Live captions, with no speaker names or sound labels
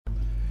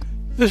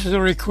This is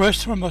a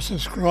request from a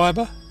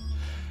subscriber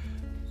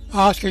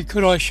asking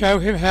could I show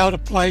him how to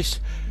place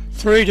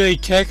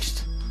 3D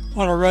text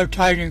on a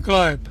rotating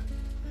globe.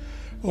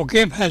 Well,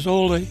 GIMP has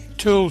all the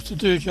tools to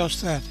do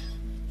just that.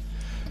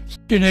 So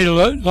you need to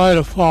load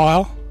a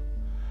file,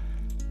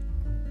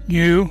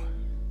 new,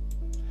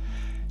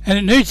 and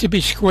it needs to be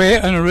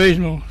square and a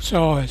reasonable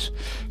size.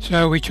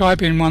 So we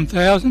type in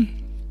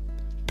 1000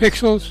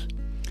 pixels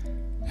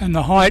and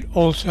the height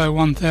also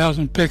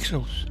 1000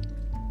 pixels.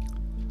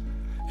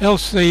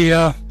 Else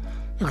the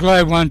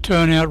globe won't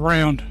turn out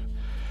round.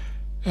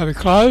 So we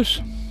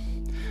close.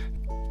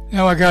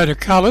 Now I go to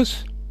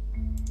colours.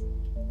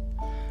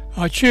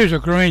 I choose a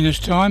green this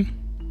time.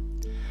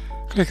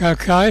 Click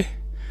OK.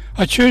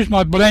 I choose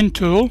my blend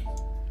tool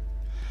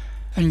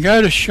and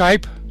go to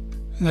shape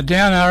and the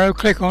down arrow,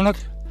 click on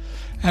it,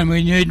 and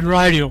we need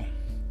radial.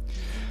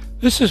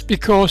 This is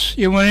because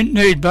you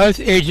need both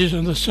edges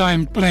of the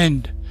same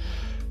blend.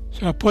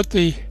 So I put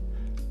the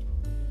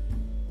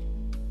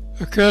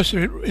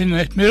cursor in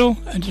the middle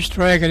and just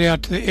drag it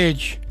out to the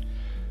edge.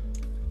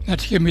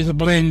 That's give me the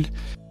blend.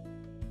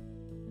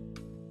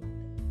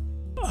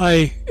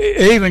 I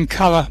even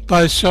colour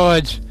both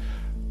sides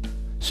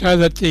so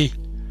that the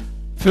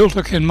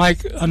filter can make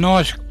a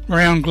nice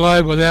round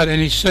globe without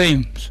any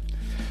seams.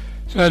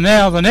 So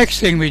now the next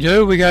thing we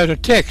do, we go to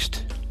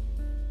text.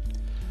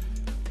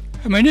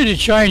 And we need to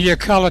change our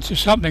colour to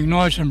something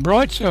nice and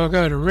bright, so I'll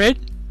go to red.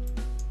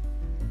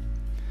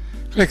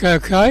 Click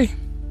OK.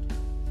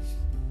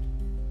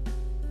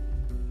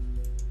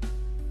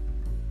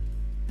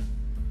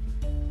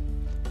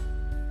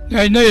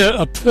 Now you need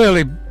a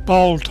fairly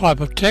bold type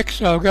of text,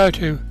 so I'll go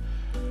to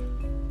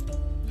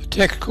the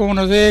text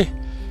corner there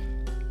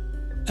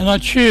and I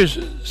choose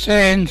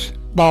Sans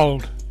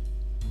Bold.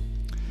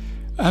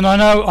 And I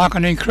know I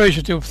can increase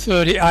it to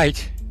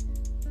 38.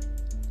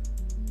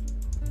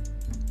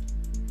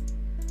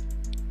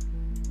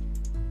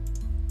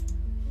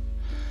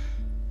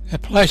 Now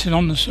place it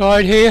on the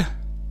side here,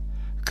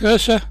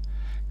 cursor,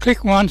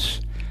 click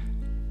once,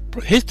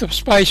 hit the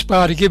space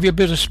bar to give you a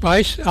bit of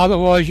space,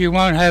 otherwise you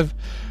won't have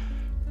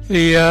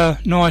the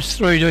nice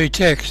 3D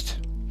text.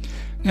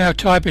 Now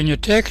type in your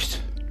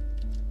text.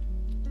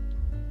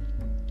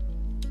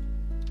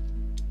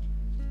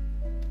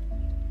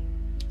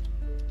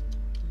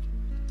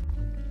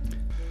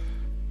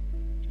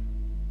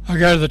 I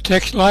go to the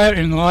text layer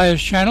in the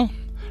layers channel,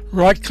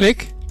 right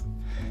click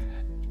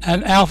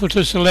and alpha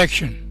to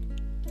selection.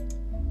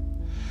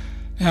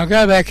 Now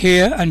go back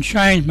here and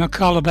change my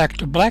colour back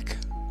to black.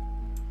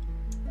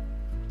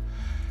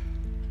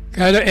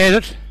 Go to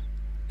edit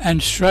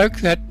and stroke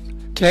that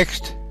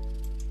text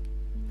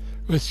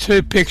with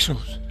 2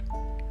 pixels.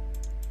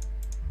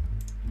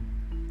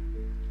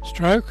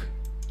 Stroke.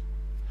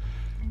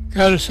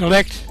 Go to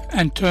select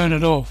and turn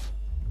it off.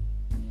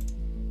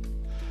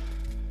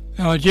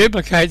 Now I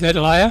duplicate that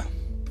layer.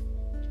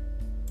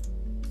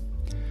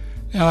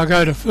 Now I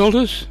go to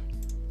filters,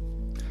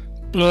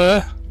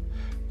 blur,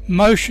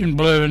 motion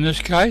blur in this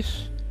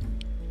case,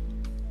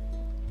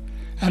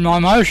 and my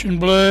motion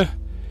blur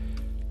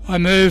I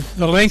move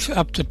the length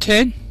up to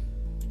 10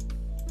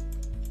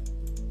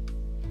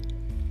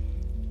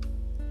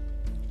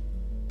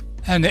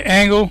 and the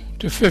angle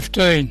to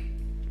 15.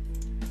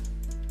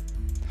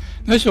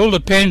 This all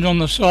depends on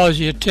the size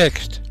of your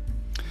text.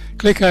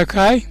 Click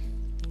OK.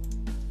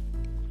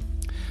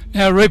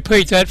 Now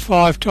repeat that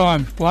 5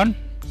 times. 1,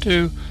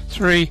 2,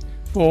 3,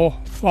 4,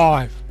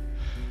 5.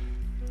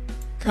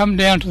 Come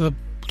down to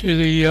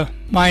the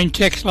main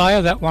text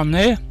layer, that one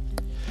there.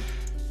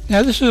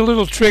 Now this is a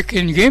little trick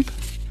in GIMP.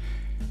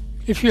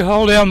 If you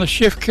hold down the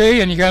shift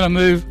key and you're going to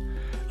move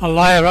a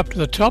layer up to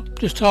the top,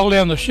 just hold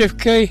down the shift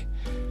key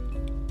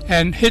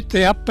and hit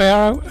the up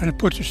arrow and it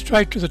puts it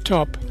straight to the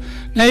top.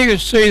 Now you can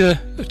see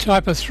the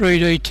type of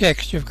 3D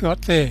text you've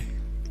got there.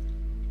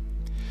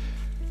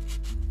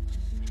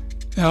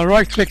 Now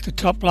right click the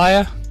top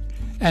layer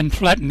and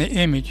flatten the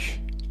image.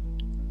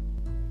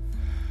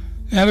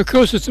 Now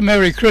because it's a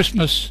Merry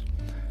Christmas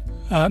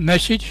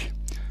message,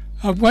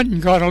 I went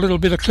and got a little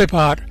bit of clip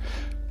art.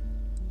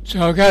 So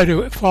I'll go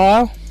to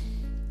File,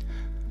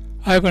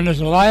 open as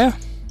a layer,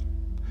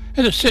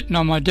 and it's sitting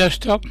on my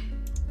desktop.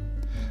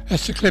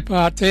 That's the clip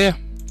art there.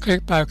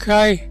 Click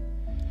OK.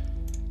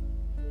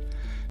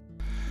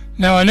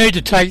 Now I need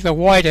to take the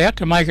white out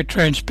to make it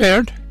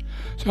transparent,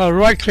 so I'll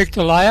right click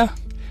the layer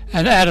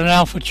and add an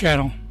alpha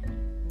channel.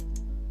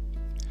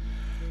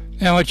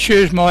 Now I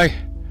choose my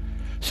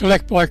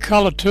select by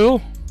colour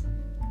tool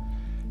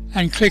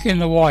and click in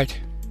the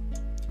white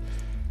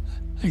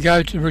and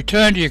go to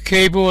return to your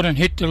keyboard and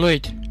hit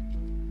delete.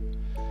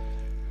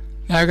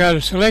 Now go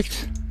to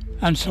select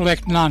and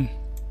select none.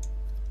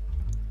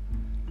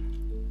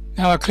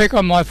 Now I click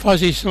on my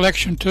fuzzy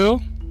selection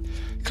tool,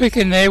 click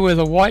in there where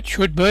the white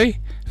should be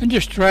and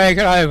just drag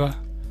it over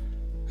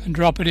and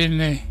drop it in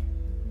there.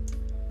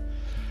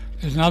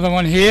 There's another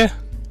one here,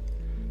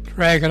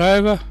 drag it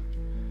over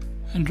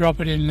and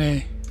drop it in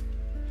there.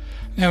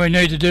 Now we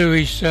need to do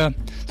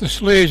the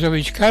sleeves of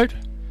his coat.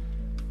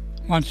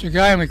 Once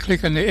again we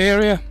click on the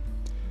area,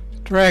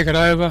 drag it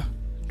over,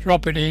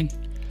 drop it in,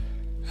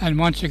 and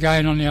once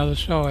again on the other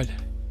side.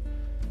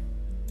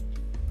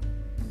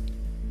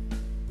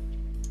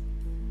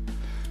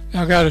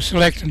 Now go to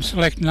select and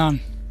select none.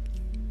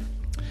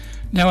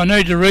 Now I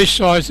need to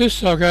resize this,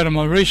 so I'll go to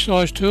my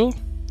resize tool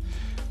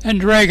and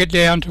drag it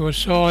down to a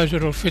size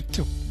that'll fit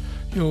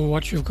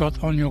what you've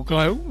got on your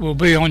globe, will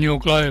be on your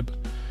globe.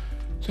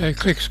 So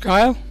click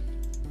scale,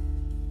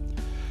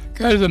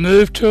 go to the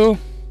move tool,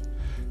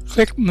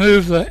 click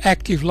move the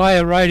active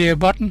layer radio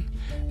button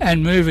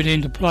and move it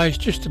into place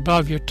just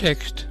above your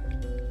text.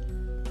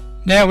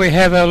 Now we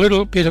have a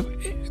little bit of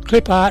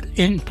clip art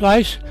in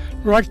place.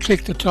 Right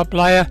click the top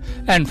layer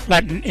and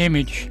flatten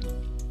image.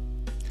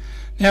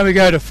 Now we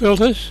go to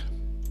filters,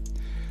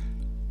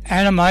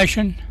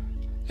 animation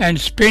and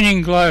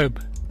spinning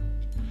globe.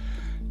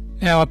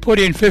 Now I put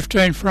in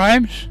 15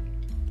 frames.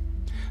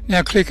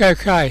 Now click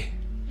OK.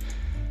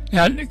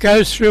 Now it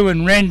goes through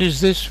and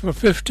renders this for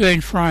 15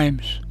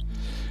 frames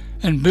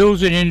and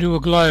builds it into a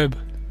globe.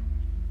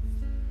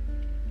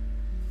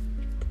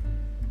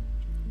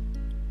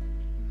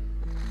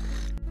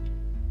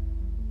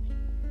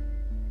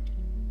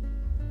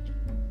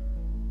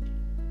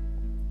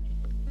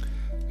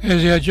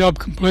 There's our job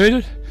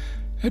completed.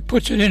 It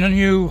puts it in a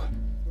new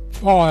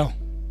file.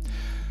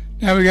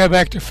 Now we go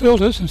back to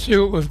filters and see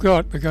what we've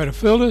got. We go to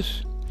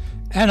filters,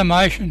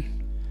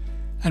 animation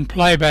and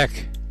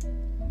playback.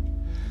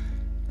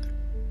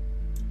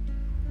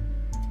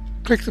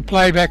 Click the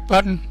playback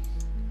button.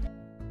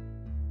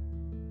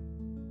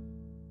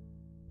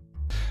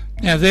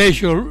 Now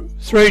there's your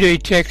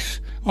 3D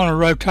text on a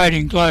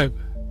rotating globe.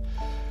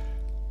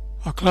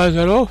 I'll close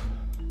that off.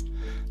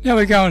 Now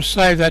we go and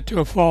save that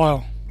to a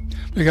file.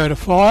 We go to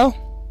File,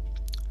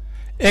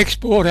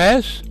 Export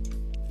As.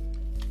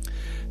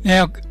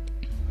 Now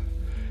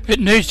it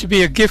needs to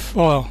be a GIF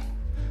file.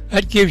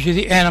 That gives you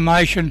the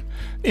animation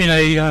in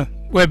a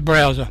web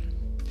browser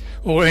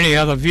or any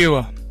other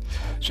viewer.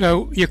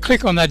 So you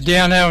click on that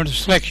down arrow to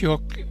select your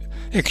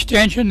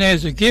extension.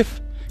 There's a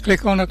GIF.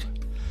 Click on it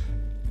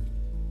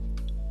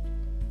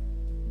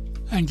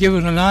and give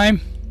it a name.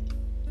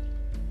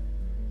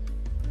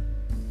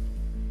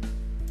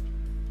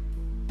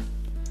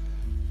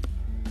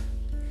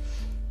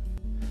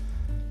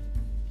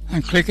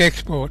 And click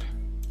export.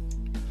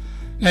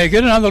 Now you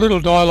get another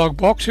little dialog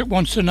box. It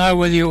wants to know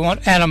whether you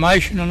want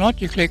animation or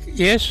not. You click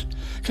yes.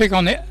 Click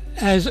on the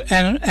as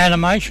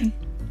animation.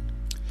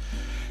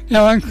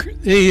 Now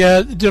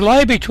the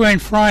delay between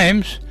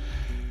frames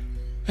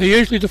are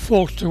usually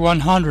defaults to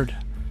 100.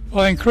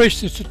 I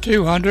increase this to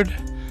 200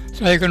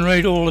 so you can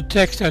read all the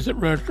text as it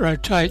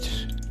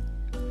rotates.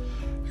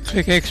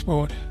 Click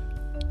export.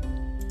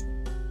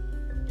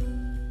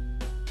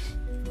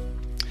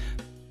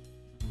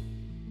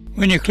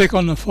 When you click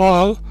on the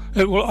file,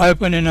 it will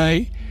open in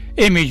a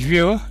image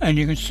viewer, and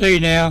you can see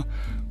now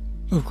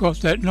we've got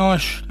that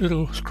nice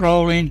little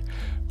scrolling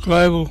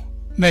global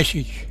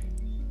message.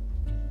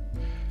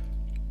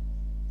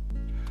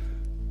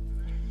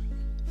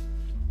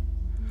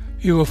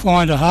 You will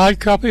find a hard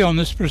copy on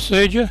this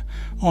procedure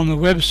on the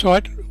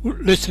website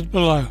listed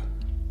below.